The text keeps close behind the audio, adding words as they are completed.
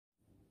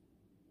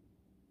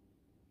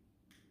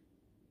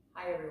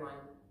Hi everyone,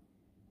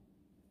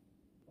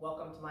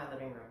 welcome to my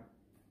living room.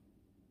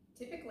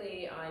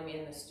 Typically I'm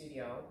in the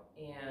studio,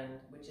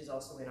 which is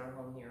also in our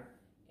home here,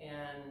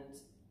 and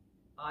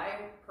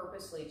I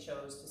purposely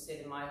chose to sit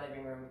in my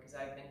living room because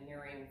I've been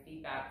hearing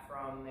feedback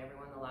from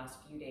everyone the last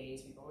few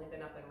days. We've only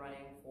been up and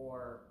running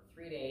for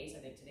 3 days. I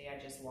think today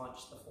I just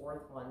launched the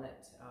 4th one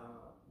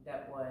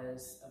that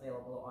was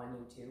available on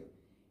YouTube,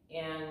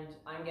 and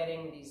I'm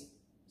getting these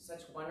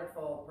such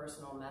wonderful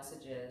personal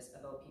messages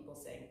about people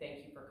saying thank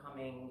you for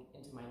coming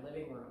into my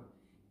living room,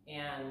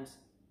 and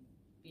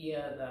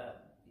via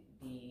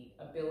the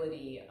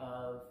ability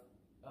of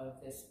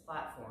this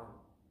platform,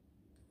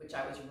 which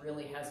I was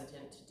really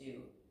hesitant to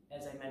do,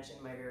 as I mentioned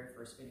in my very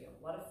first video.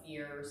 A lot of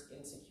fears,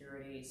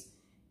 insecurities,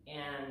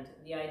 and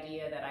the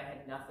idea that I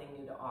had nothing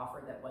new to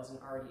offer that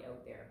wasn't already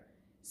out there.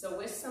 So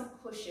with some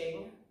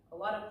pushing, a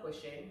lot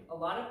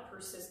of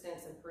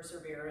persistence and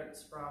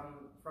perseverance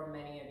from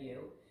many of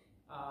you,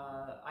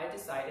 I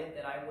decided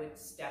that I would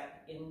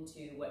step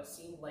into what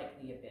seemed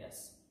like the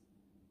abyss.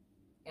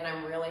 And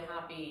I'm really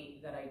happy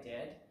that I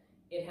did.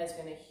 It has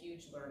been a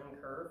huge learning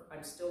curve.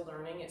 I'm still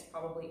learning. It's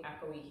probably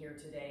echoey here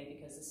today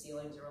because the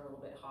ceilings are a little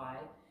bit high.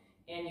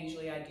 And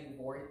usually I do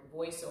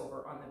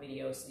voiceover on the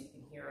video so you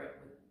can hear it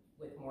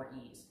with more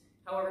ease.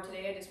 However,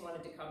 today I just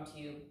wanted to come to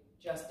you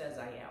just as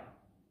I am,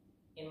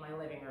 in my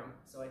living room.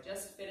 So I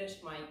just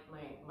finished my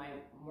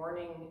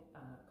morning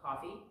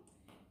coffee,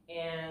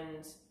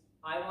 and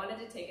I wanted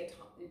to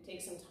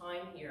take some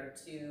time here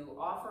to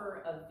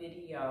offer a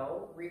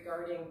video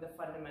regarding the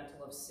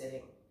fundamental of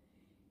sitting.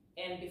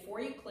 And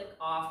before you click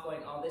off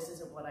going, oh, this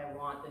isn't what I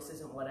want, this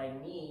isn't what I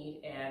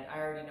need, and I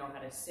already know how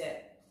to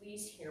sit,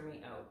 please hear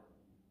me out.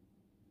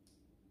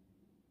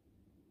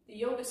 The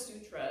Yoga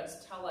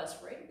Sutras tell us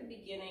right at the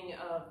beginning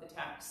of the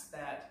text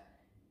that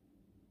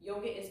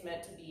yoga is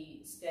meant to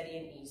be steady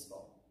and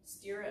easeful,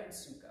 sthira and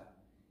sukha.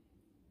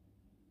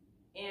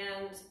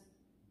 And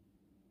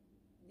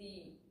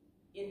the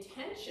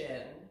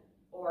intention,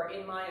 or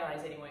in my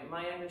eyes anyway,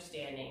 my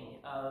understanding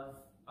of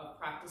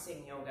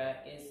practicing yoga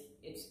is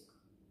it's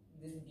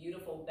this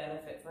beautiful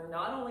benefit for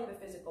not only the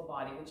physical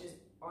body, which is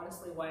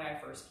honestly why I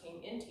first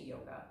came into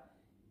yoga,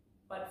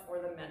 but for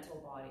the mental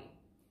body.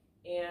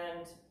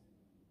 And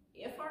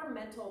if our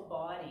mental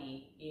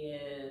body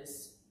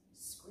is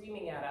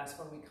screaming at us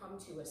when we come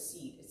to a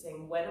seat, it's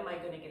saying, when am I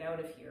going to get out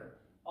of here?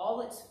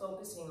 All it's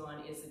focusing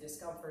on is the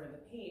discomfort and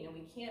the pain, and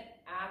we can't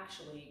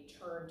actually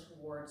turn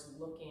towards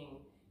looking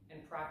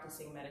and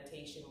practicing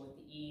meditation with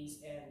the ease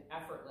and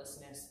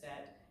effortlessness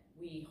that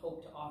we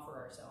hope to offer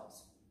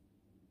ourselves.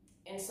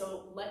 And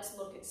so let's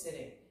look at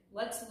sitting.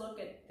 Let's look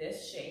at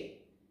this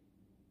shape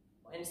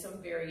and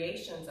some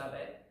variations of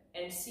it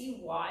and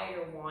see why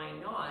or why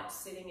not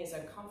sitting is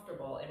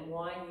uncomfortable and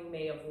why you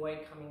may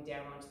avoid coming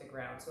down onto the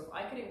ground. So if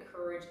I could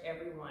encourage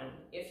everyone,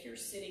 if you're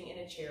sitting in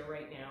a chair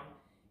right now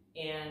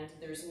and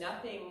there's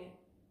nothing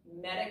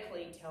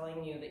medically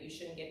telling you that you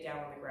shouldn't get down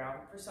on the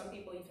ground. For some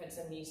people, you've had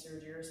some knee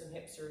surgery or some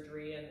hip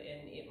surgery, and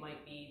it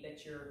might be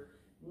that you're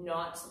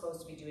not supposed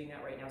to be doing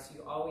that right now, so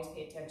you always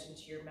pay attention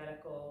to your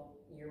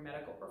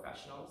medical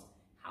professionals.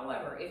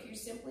 However, if you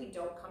simply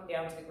don't come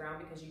down to the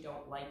ground because you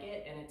don't like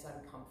it and it's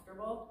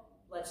uncomfortable,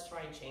 let's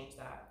try and change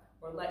that.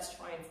 Or let's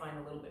try and find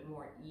a little bit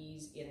more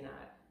ease in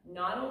that.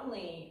 Not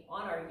only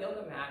on our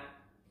yoga mat,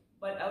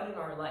 but out in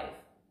our life.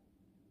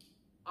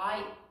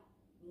 I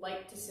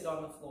like to sit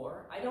on the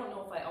floor. I don't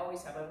know if I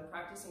always have. I've been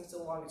practicing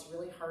so long, it's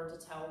really hard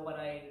to tell what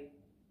I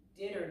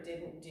did or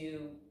didn't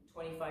do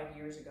 25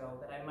 years ago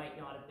that I might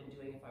not have been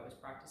doing if I was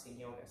practicing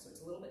yoga. So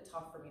it's a little bit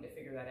tough for me to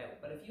figure that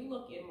out. But if you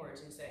look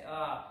inwards and say,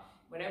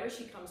 whenever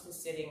she comes to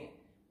sitting,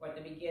 or at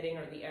the beginning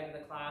or the end of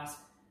the class,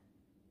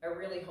 I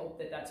really hope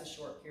that that's a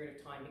short period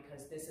of time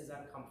because this is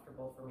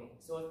uncomfortable for me.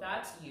 So if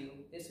that's you,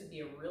 this would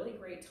be a really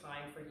great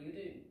time for you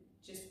to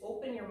just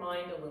open your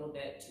mind a little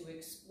bit to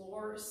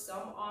explore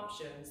some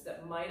options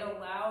that might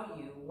allow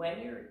you,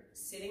 when you're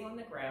sitting on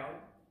the ground,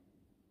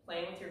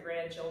 playing with your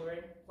grandchildren,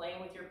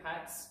 playing with your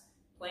pets,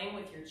 playing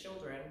with your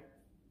children,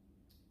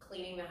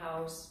 cleaning the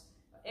house,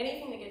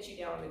 anything that gets you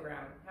down on the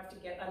ground. You have to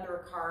get under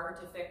a car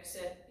to fix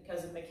it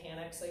because of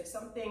mechanics, like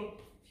something,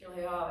 if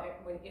you're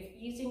like, if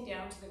easing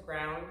down to the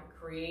ground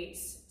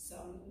creates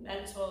some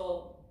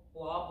mental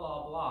blah,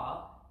 blah,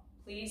 blah,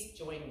 please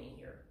join me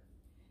here.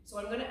 So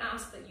what I'm going to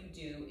ask that you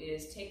do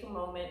is take a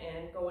moment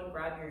and go and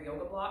grab your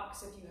yoga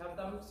blocks if you have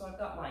them. So I've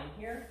got mine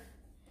here.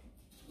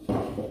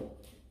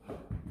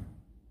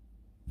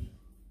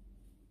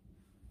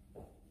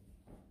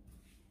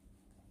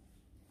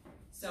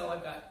 So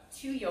I've got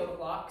 2 yoga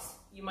blocks.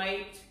 You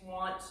might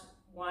want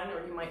 1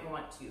 or you might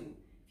want 2.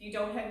 If you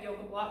don't have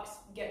yoga blocks,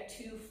 get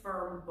 2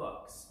 firm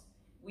books.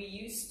 We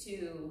used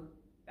to,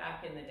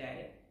 back in the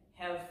day,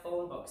 have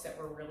phone books that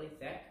were really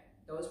thick.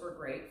 Those were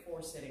great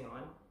for sitting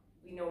on.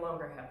 We no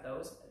longer have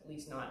those, at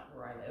least not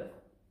where I live.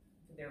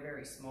 They're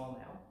very small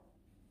now.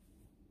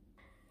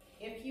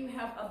 If you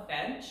have a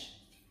bench,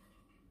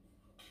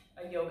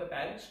 a yoga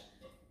bench,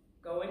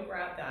 go and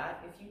grab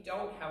that. If you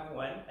don't have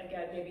one,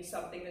 again, maybe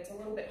something that's a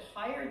little bit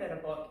higher than a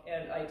book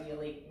and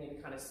ideally maybe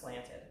kind of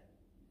slanted.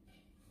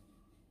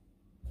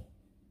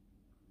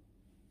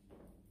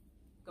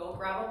 go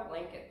grab a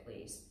blanket,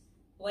 please.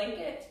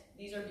 Blanket,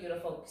 these are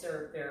beautiful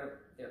because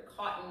they're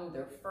cotton,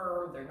 they're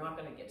firm, they're not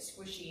going to get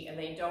squishy, and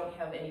they don't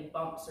have any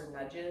bumps or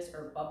nudges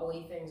or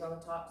bubbly things on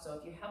the top. So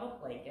if you have a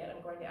blanket,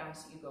 I'm going to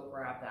ask that you go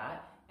grab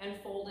that and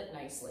fold it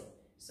nicely.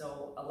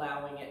 So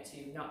allowing it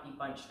to not be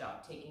bunched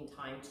up, taking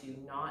time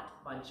to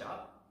not bunch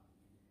up.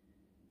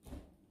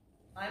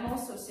 I'm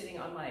also sitting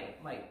on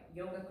my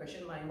yoga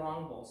cushion, my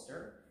long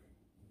bolster.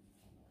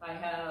 I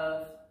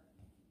have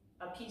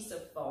a piece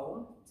of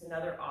foam. It's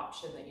another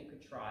option that you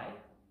could try.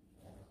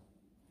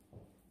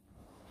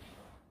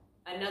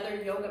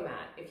 Another yoga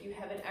mat. If you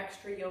have an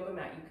extra yoga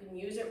mat, you can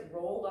use it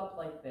rolled up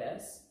like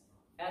this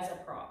as a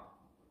prop.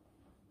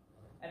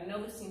 And I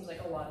know this seems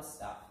like a lot of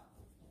stuff.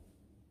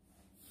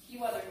 A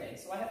few other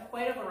things. So I have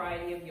quite a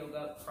variety of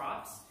yoga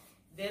props.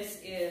 This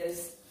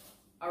is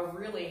a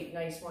really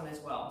nice one as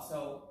well.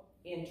 So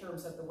in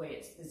terms of the way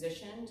it's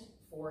positioned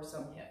for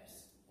some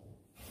hips.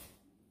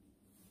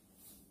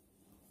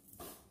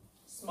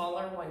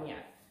 Smaller one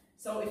yet.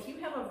 So if you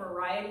have a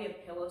variety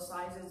of pillow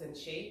sizes and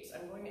shapes,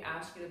 I'm going to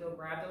ask you to go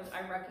grab those.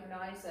 I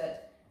recognize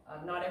that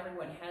not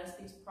everyone has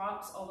these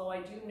props, although I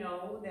do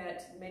know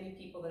that many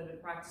people that have been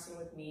practicing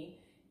with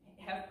me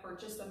have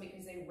purchased them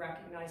because they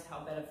recognize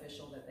how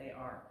beneficial that they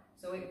are.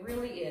 So it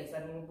really is. I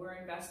mean, we're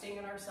investing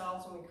in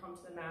ourselves when we come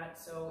to the mat.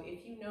 So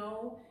if you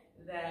know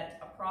that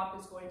a prop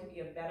is going to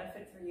be a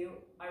benefit for you,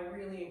 I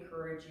really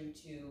encourage you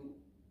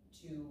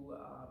to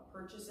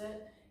purchase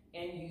it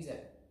and use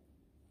it.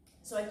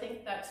 So I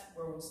think that's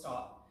where we'll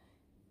stop.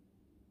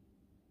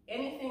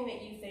 Anything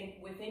that you think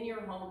within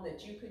your home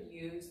that you could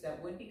use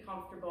that would be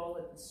comfortable,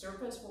 that the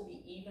surface will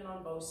be even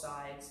on both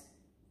sides,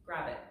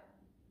 grab it.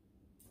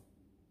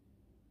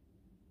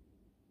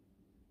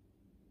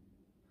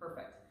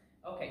 Perfect.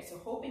 Okay, so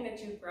hoping that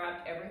you've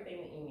grabbed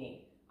everything that you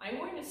need. I'm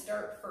going to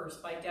start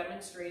first by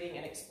demonstrating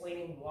and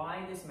explaining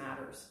why this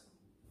matters.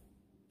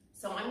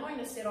 So I'm going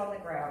to sit on the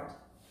ground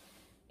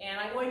and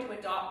I'm going to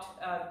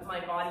adopt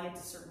my body into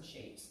certain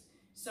shapes.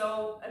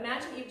 So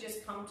imagine you've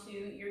just come to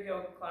your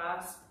yoga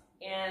class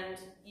and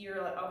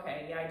you're like,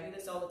 okay, yeah, I do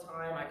this all the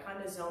time. I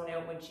kind of zone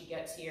out when she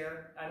gets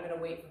here. I'm going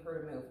to wait for her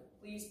to move.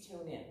 Please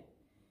tune in.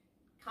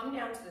 Come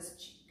down to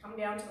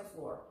the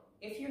floor.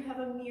 If you have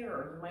a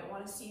mirror, you might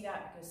want to see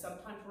that because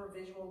sometimes we're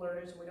visual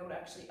learners and we don't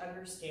actually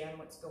understand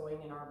what's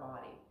going in our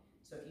body.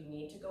 So if you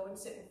need to go and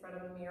sit in front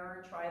of a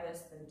mirror and try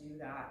this, then do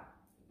that.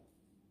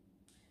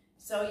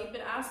 So you've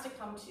been asked to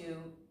come to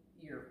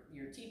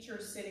your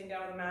teacher's sitting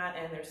down on the mat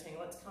and they're saying,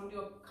 let's come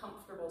to a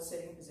comfortable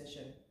sitting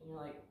position. And you're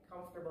like,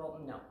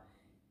 comfortable? No.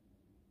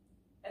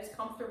 As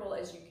comfortable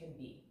as you can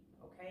be,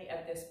 okay,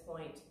 at this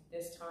point,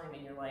 this time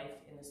in your life,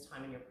 in this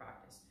time in your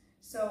practice.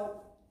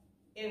 So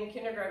in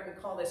kindergarten,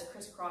 we call this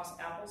crisscross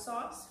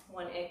applesauce,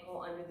 one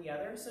ankle under the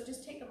other. So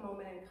just take a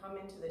moment and come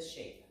into this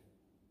shape.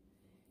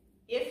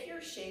 If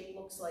your shape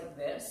looks like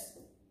this,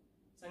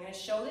 so I'm going to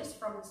show this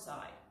from the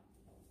side.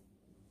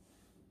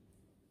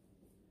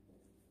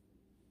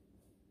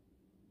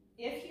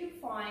 If you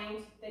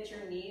find that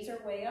your knees are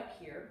way up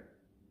here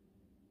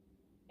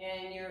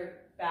and your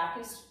back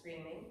is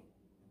screaming,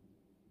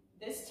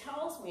 this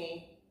tells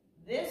me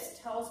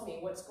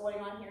what's going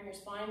on here in your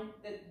spine,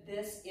 that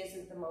this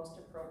isn't the most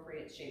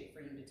appropriate shape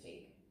for you to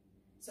take.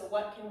 So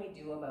what can we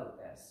do about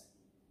this?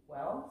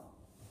 Well,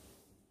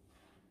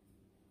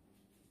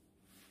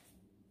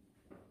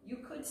 you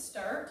could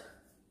start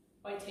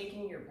by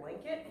taking your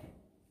blanket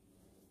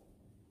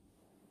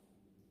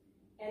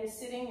and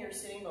sitting your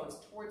sitting bones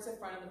towards the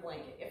front of the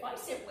blanket. If I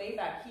sit way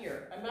back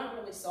here, I'm not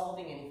really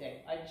solving anything.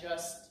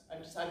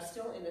 I'm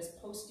still in this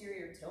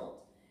posterior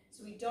tilt.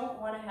 So we don't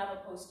want to have a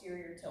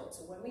posterior tilt.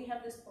 So when we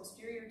have this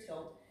posterior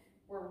tilt,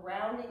 we're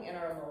rounding in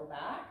our low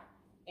back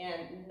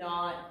and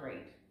not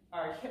great.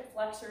 Our hip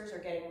flexors are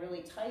getting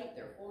really tight.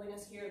 They're holding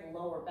us here. The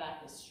lower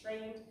back is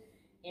strained.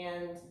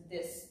 And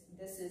this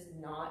is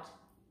not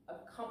a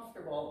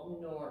comfortable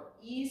nor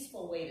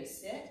easeful way to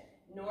sit,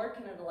 nor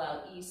can it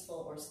allow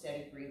easeful or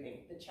steady breathing.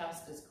 The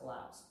chest is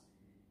collapsed.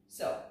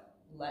 So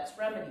let's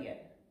remedy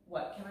it.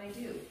 What can I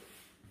do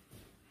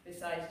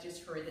besides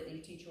just hurry that the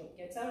teacher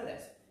gets out of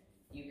this?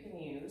 You can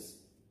use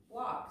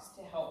blocks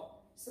to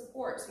help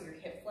support so your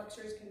hip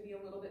flexors can be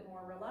a little bit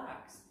more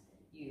relaxed.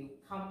 You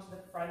come to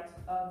the front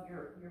of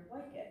your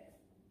blanket.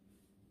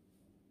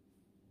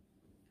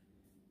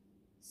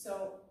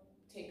 So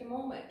take a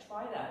moment,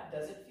 try that.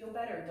 Does it feel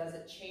better? Does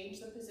it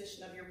change the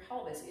position of your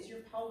pelvis? Is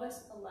your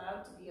pelvis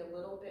allowed to be a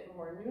little bit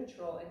more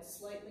neutral and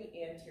slightly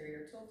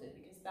anterior tilted?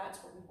 Because that's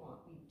what we want.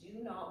 We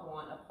do not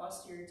want a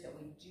posterior tilt.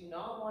 We do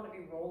not want to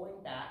be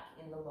rolling back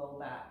in the low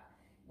back,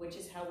 which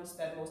is how we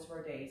spend most of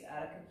our days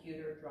at a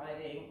computer,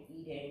 driving,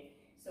 eating.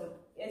 So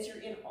as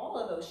you're in all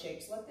of those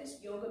shapes, let this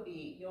yoga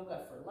be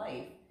yoga for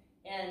life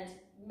and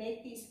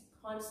make these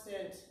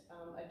constant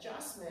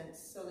adjustments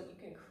so that you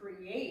can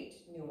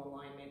create new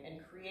alignment and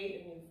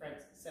create a new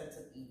sense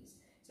of ease.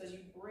 So as you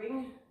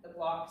bring the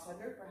blocks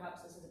under,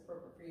 perhaps this is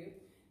appropriate for you,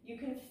 you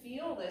can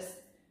feel this.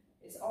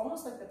 It's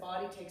almost like the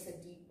body takes a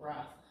deep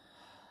breath.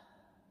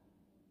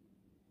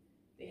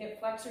 The hip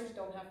flexors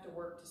don't have to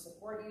work to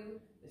support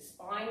you. The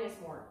spine is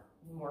more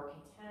more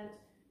content.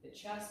 The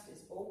chest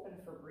is open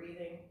for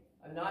breathing.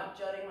 I'm not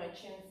jutting my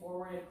chin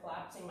forward and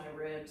collapsing my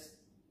ribs.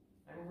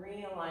 I'm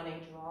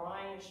realigning,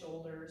 drawing the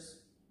shoulders,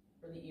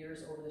 or the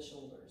ears over the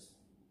shoulders.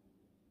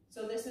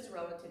 So this is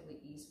relatively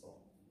easeful.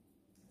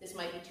 This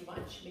might be too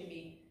much,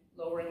 maybe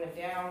lowering them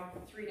down,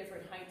 3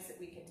 different heights that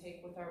we can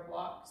take with our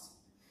blocks.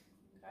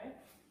 Okay?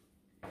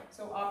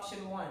 So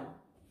option 1,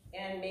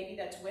 and maybe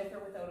that's with or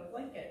without a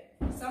blanket.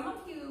 Some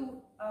of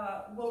you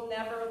will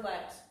never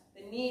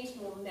the knees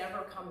will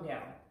never come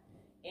down.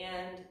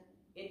 And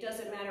it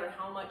doesn't matter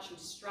how much you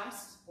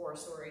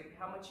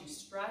how much you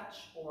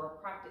stretch or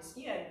practice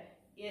yin,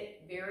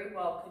 it very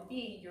well could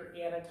be your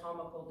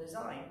anatomical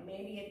design.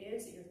 Maybe it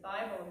is that your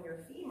thigh bone, your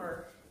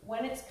femur,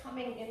 when it's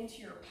coming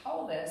into your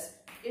pelvis,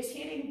 is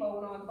hitting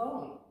bone on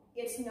bone.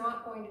 It's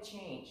not going to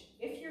change.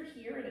 If you're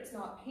here and it's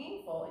not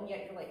painful, and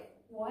yet you're like,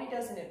 why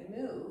doesn't it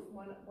move?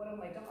 One of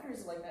my daughters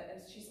is like that,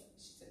 and she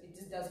said, it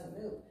just doesn't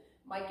move.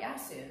 My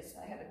guess is,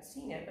 I haven't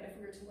seen it, but if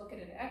we were to look at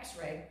an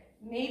x-ray,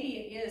 maybe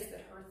it is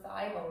that her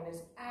thigh bone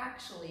is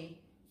actually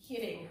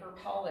hitting her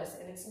pelvis,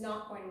 and it's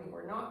not going to move.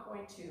 We're not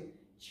going to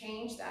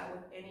change that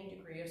with any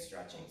degree of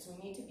stretching. So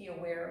we need to be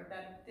aware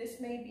that this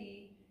may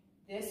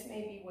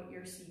be what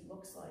your seat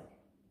looks like.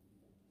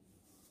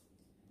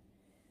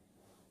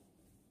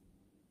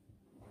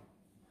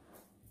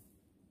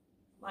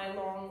 My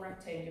long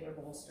rectangular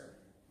bolster.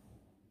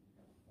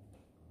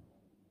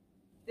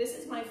 This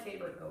is my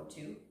favorite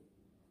go-to.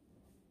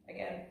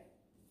 Again,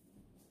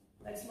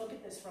 let's look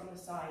at this from the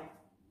side.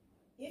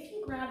 If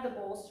you grab the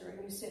bolster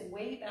and you sit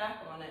way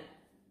back on it,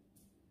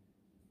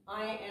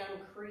 I am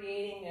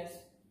creating this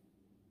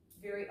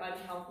very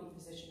unhealthy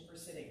position for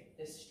sitting.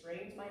 This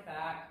strains my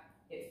back.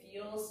 It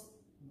feels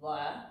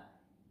blah.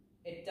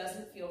 It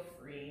doesn't feel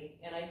free,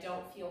 and I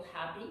don't feel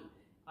happy.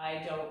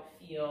 I don't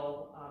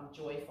feel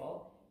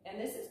joyful. And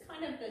this is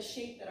kind of the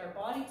shape that our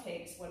body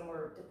takes when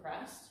we're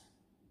depressed,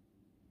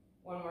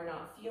 when we're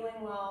not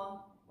feeling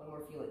well, when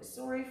we're feeling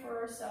sorry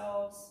for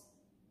ourselves.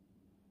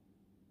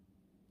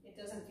 It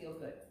doesn't feel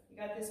good. You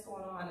got this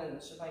going on and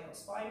the cervical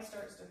spine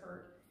starts to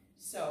hurt.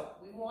 So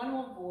we want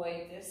to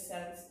avoid this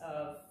sense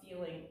of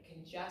feeling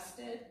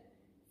congested,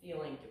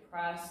 feeling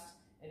depressed,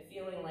 and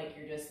feeling like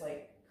you're just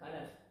like kind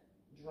of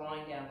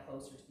drawing down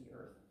closer to the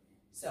earth.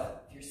 So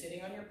if you're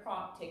sitting on your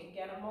prop, take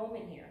again a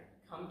moment here.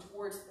 Come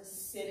towards the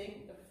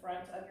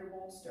front of your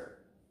bolster,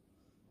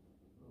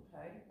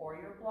 okay, or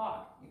your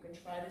block. You can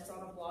try this on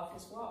a block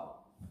as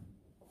well.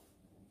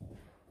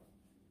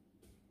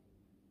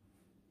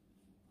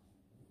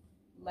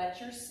 Let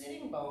your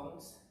sitting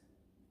bones,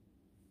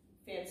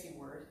 fancy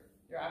word,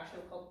 they're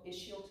actually called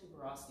ischial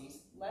tuberosities,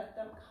 let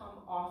them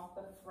come off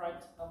the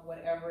front of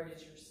whatever it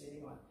is you're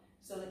sitting on,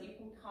 so that you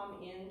can come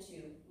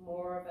into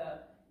more of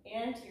a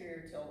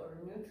anterior tilt or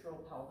neutral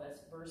pelvis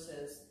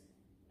versus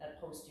a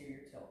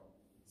posterior tilt.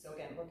 So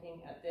again,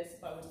 looking at this,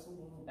 if I was to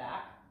lean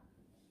back,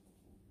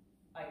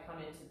 I come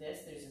into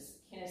this, there's this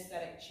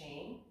kinesthetic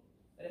chain,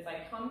 but if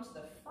I come to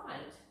the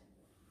front,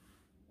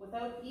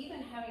 without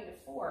even having to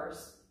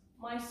force,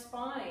 my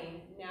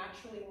spine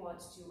naturally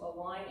wants to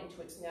align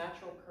into its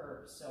natural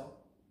curve. So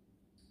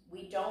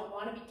we don't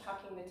want to be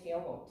tucking the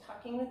tailbone.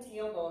 Tucking the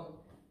tailbone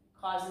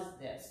causes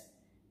this.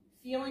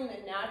 Feeling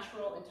the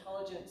natural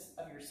intelligence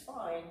of your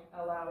spine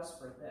allows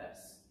for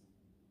this.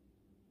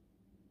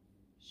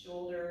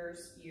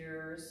 Shoulders,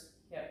 ears,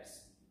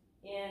 hips,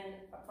 in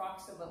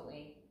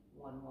approximately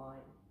one line.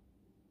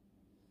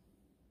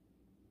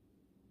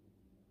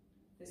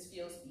 This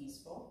feels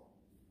easeful.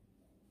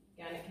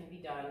 Again, it can be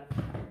done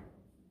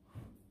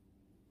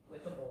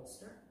with a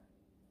bolster.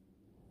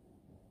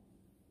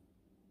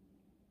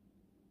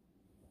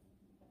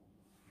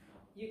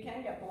 You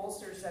can get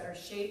bolsters that are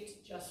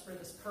shaped just for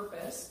this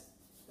purpose.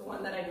 The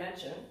one that I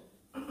mentioned,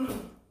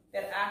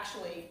 that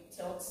actually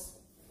tilts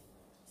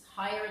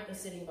higher at the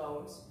sitting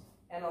bones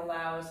and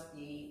allows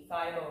the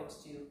thigh bones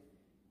to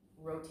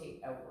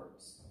rotate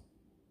outwards.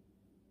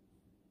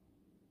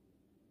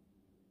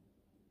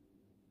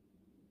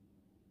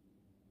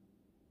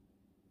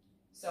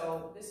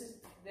 So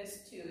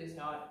this too is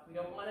not, we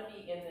don't want to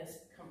be in this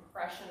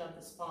compression of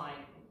the spine.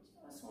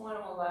 We just want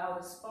to allow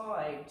the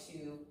spine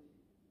to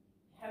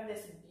have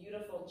this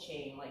beautiful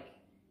chain, like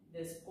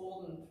this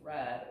golden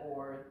thread,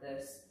 or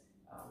this,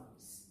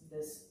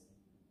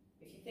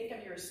 if you think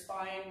of your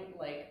spine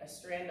like a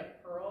strand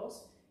of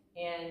pearls,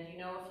 and you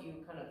know, if you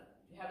kind of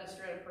have a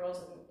strand of pearls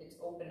and it's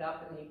opened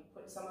up and you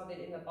put some of it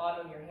in the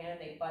bottom of your hand,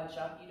 they bunch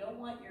up. You don't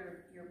want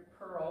your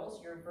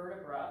pearls, your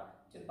vertebra,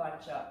 to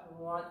bunch up.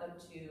 You want them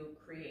to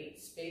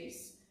create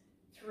space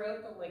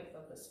throughout the length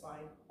of the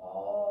spine,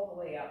 all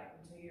the way up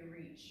until you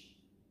reach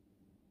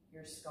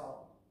your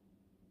skull.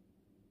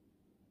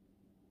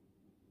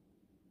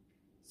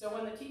 So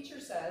when the teacher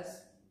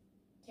says,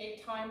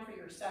 take time for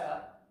your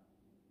setup,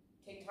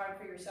 take time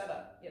for your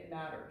setup, it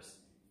matters.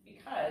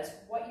 Because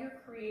what you're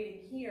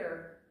creating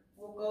here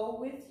will go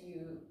with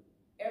you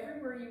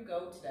everywhere you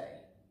go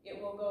today.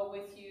 It will go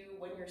with you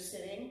when you're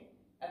sitting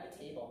at the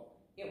table.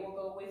 It will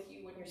go with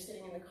you when you're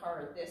sitting in the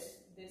car. This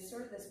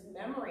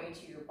memory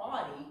to your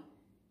body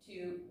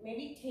to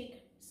maybe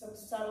take some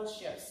subtle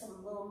shifts,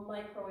 some little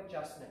micro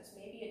adjustments.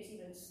 Maybe it's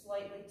even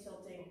slightly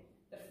tilting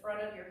the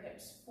front of your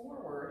hips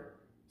forward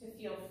to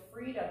feel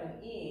freedom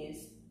and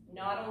ease,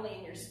 not only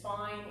in your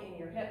spine, in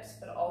your hips,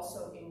 but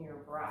also in your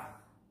breath.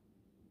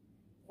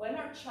 When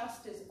our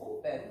chest is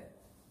open,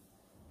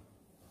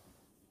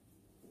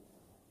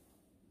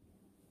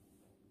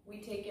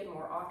 we take in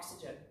more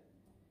oxygen.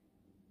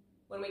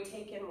 When we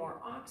take in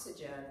more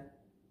oxygen,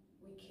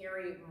 we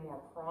carry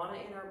more prana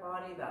in our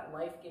body, that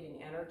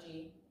life-giving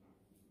energy.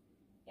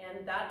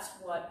 And that's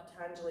what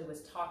Patanjali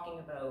was talking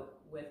about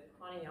with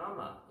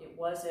pranayama. It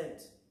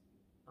wasn't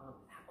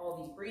all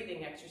these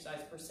breathing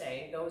exercises per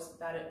se. Those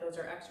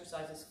are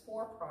exercises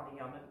for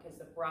pranayama because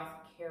the breath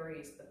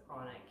carries the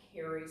prana, it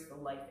carries the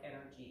life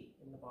energy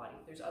in the body.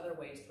 There's other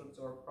ways to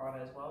absorb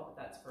prana as well,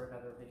 but that's for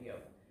another video.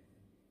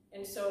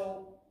 And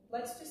so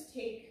let's just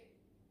take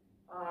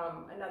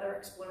another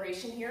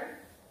exploration here.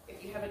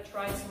 If you haven't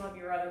tried some of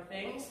your other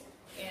things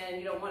and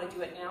you don't want to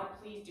do it now,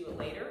 please do it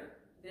later.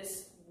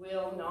 This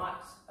will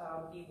not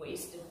be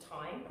wasted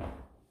time.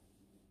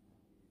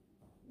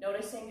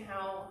 Noticing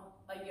how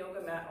a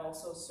yoga mat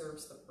also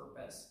serves the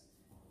purpose.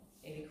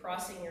 Maybe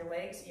crossing your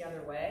legs the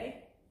other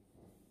way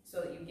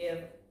so that you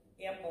give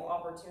ample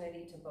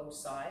opportunity to both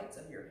sides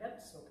of your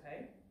hips,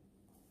 okay?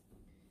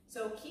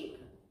 So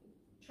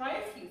try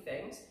a few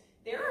things.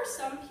 There are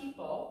some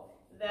people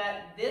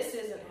that this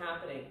isn't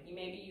happening.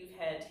 Maybe you've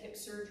had hip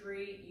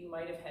surgery, you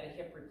might have had a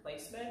hip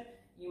replacement,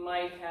 you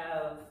might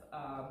have,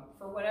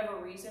 for whatever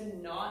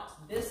reason,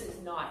 this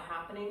is not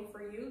happening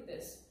for you,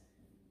 this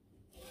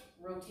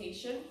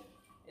rotation.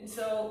 And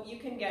so you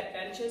can get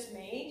benches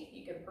made,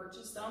 you can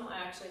purchase them. I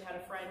actually had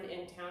a friend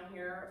in town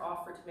here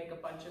offer to make a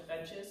bunch of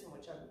benches, in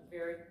which I'm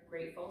very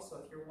grateful. So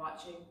if you're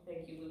watching,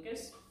 thank you,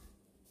 Lucas.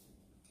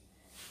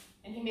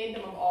 And he made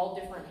them of all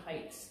different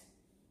heights.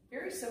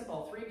 Very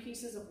simple, 3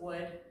 pieces of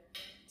wood.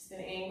 It's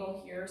an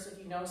angle here, so if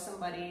you know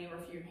somebody or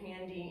if you're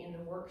handy in the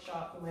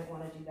workshop, you might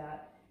want to do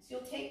that. So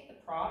you'll take the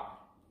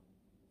prop,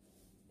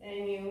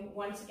 and you,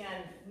 once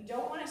again, you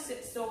don't want to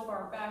sit so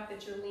far back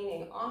that you're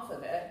leaning off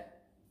of it.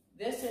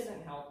 This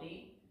isn't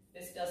healthy.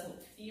 This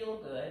doesn't feel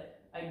good.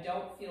 I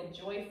don't feel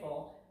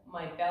joyful.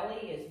 My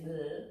belly is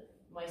bleh.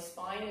 My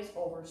spine is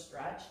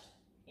overstretched.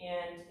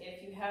 And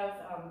if you have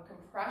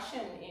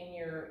compression in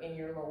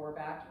your lower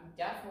back, you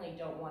definitely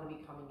don't want to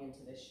be coming into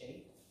this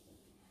shape.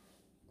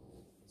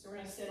 So we're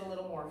going to sit a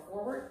little more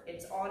forward.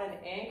 It's on an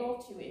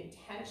angle to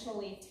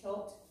intentionally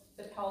tilt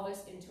the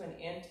pelvis into an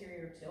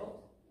anterior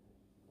tilt.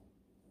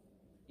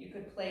 You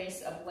could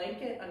place a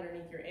blanket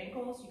underneath your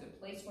ankles. You could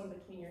place one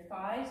between your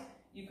thighs.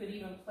 You could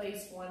even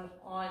place one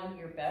on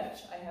your bench.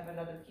 I have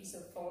another piece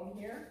of foam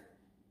here.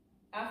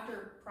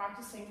 After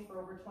practicing for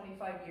over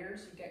 25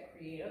 years, you get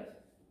creative.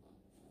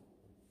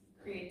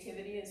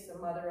 Creativity is the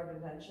mother of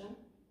invention.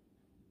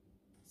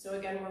 So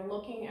again, we're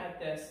looking at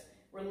this.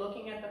 We're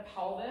looking at the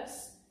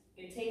pelvis.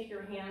 You take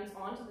your hands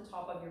onto the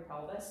top of your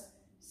pelvis.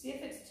 See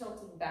if it's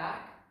tilting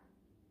back,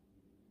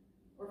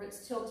 or if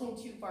it's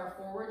tilting too far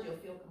forward, you'll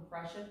feel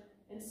compression.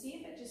 And see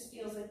if it just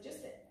feels like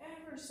just an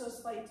ever so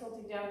slight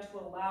tilting down to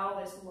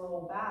allow this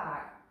low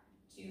back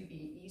to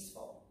be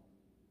easeful.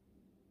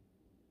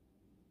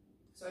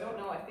 So I don't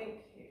know, I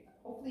think,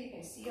 hopefully you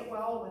can see it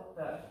well with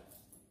the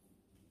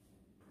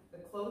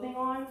clothing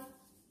on.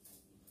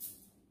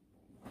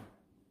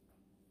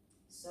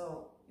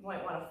 So you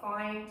might want to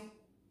find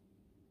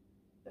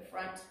the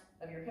front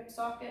of your hip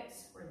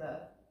sockets where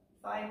the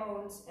thigh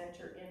bones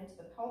enter into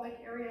the pelvic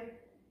area,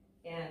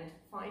 and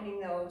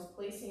finding those,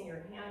 placing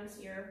your hands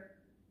here.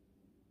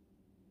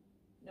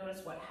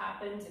 Notice what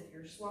happens if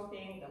you're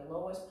slumping. The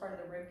lowest part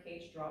of the rib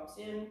cage drops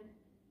in,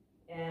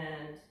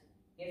 and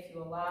if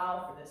you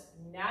allow for this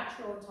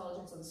natural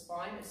intelligence of the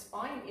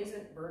spine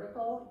isn't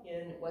vertical,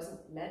 and it wasn't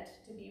meant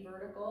to be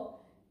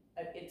vertical.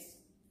 It's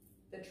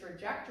the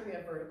trajectory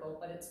of vertical,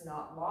 but it's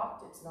not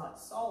locked, it's not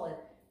solid.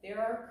 There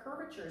are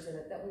curvatures in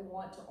it that we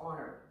want to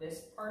honor.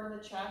 This part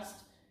of the chest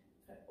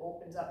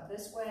opens up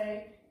this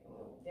way, and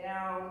we'll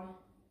down.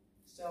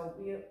 So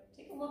we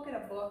take a look at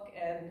a book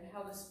and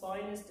how the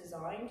spine is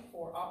designed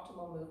for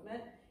optimal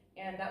movement,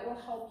 and that will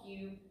help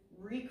you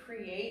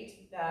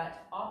recreate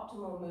that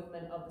optimal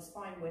movement of the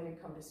spine when you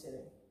come to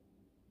sitting.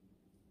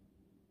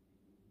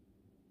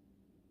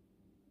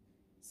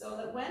 So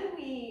that when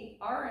we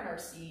are in our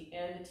seat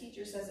and the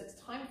teacher says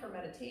it's time for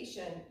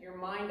meditation, your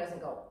mind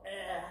doesn't go,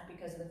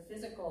 because of the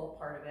physical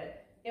part of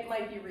it. It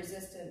might be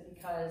resistant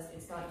because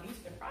it's not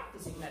used to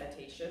practicing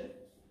meditation.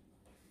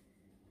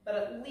 But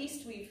at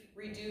least we've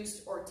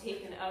reduced or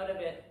taken out of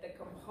it the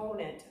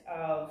component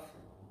of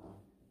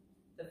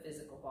the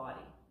physical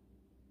body.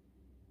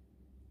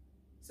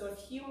 So a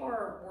few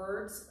more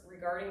words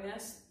regarding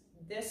this.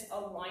 This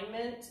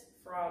alignment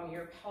from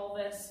your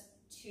pelvis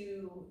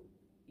to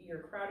your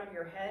crown of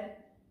your head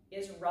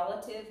is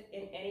relative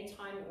in any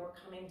time that we're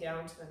coming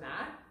down to the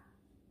mat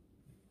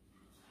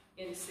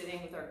in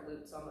sitting with our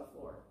glutes on the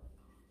floor.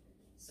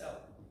 So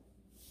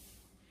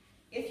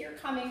if you're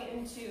coming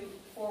into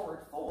forward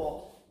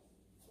fold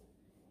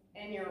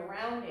and you're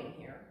rounding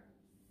here,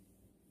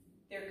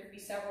 there could could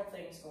be several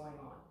things going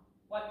on.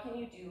 What can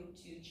you do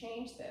to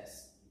change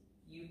this?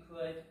 You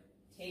could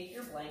take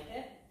your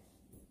blanket,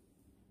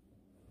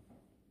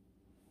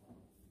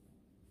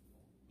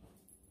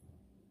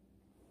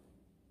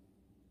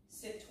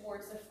 sit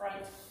towards the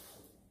front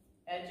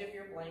edge of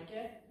your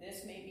blanket.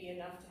 This may be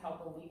enough to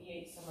help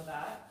alleviate some of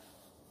that.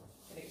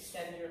 You can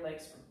extend your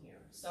legs from here.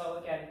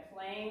 So again,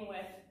 playing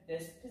with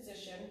this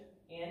position,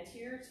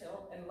 anterior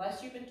tilt,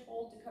 unless you've been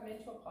told to come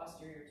into a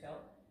posterior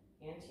tilt.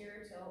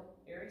 Anterior tilt,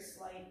 very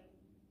slight.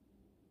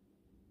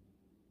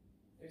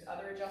 There's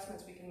other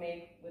adjustments we can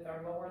make with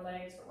our lower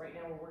legs, but right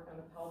now we're working on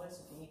the pelvis.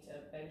 If you need to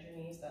bend your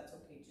knees, that's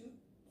okay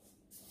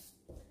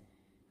too.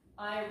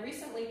 I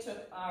recently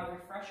took a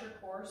refresher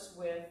course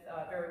with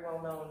a very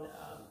well-known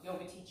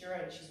yoga teacher,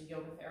 and she's a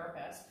yoga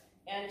therapist,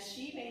 and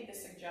she made the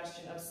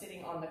suggestion of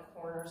sitting on the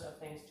corners of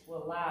things to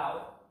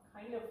allow,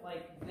 kind of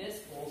like this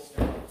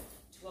bolster,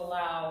 to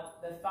allow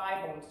the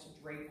thigh bones to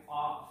drape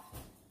off.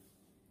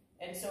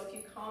 And so if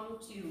you come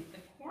to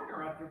the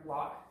corner of your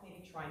block,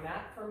 maybe try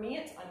that. For me,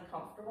 it's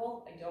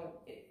uncomfortable.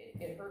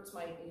 It hurts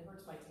my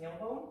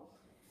tailbone.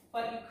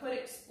 But you could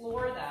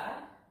explore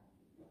that,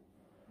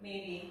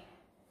 maybe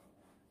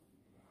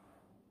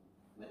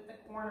with the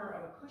corner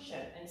of a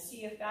cushion, and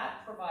see if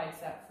that provides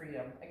that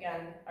freedom.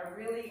 Again, I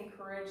really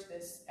encourage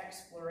this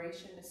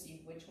exploration to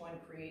see which one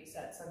creates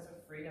that sense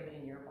of freedom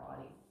in your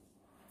body.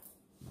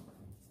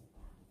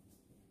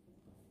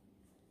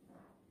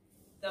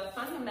 The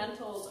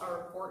fundamentals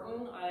are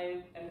important.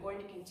 I am going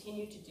to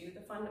continue to do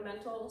the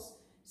fundamentals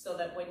so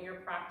that when you're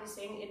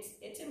practicing,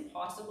 it's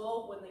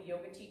impossible when the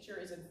yoga teacher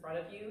is in front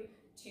of you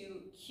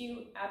to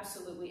cue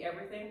absolutely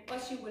everything.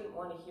 Plus, you wouldn't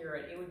want to hear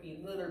it. It would be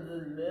blah, blah, blah,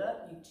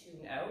 blah. You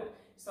tune out.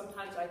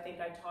 Sometimes I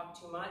think I talk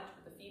too much,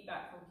 but the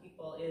feedback from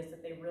people is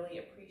that they really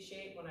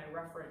appreciate when I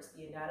reference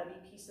the anatomy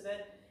piece of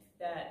it,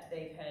 that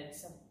they've had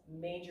some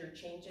major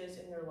changes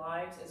in their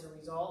lives as a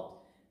result.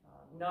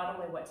 Not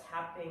only what's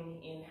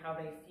happening in how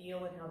they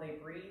feel and how they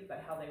breathe,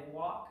 but how they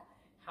walk,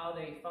 how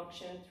they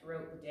function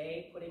throughout the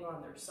day, putting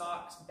on their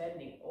socks,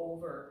 bending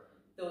over.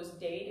 Those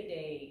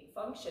day-to-day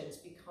functions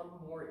become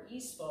more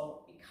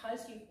easeful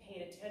because you've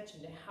paid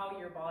attention to how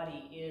your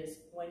body is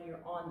when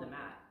you're on the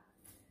mat.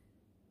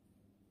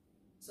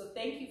 So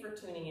thank you for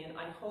tuning in.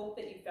 I hope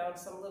that you found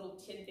some little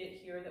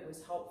tidbit here that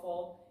was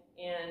helpful.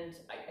 And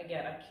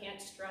again, I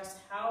can't stress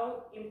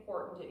how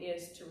important it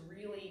is to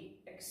really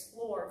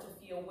explore to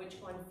feel which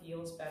one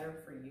feels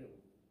better for you.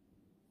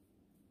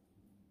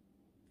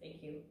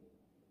 Thank you.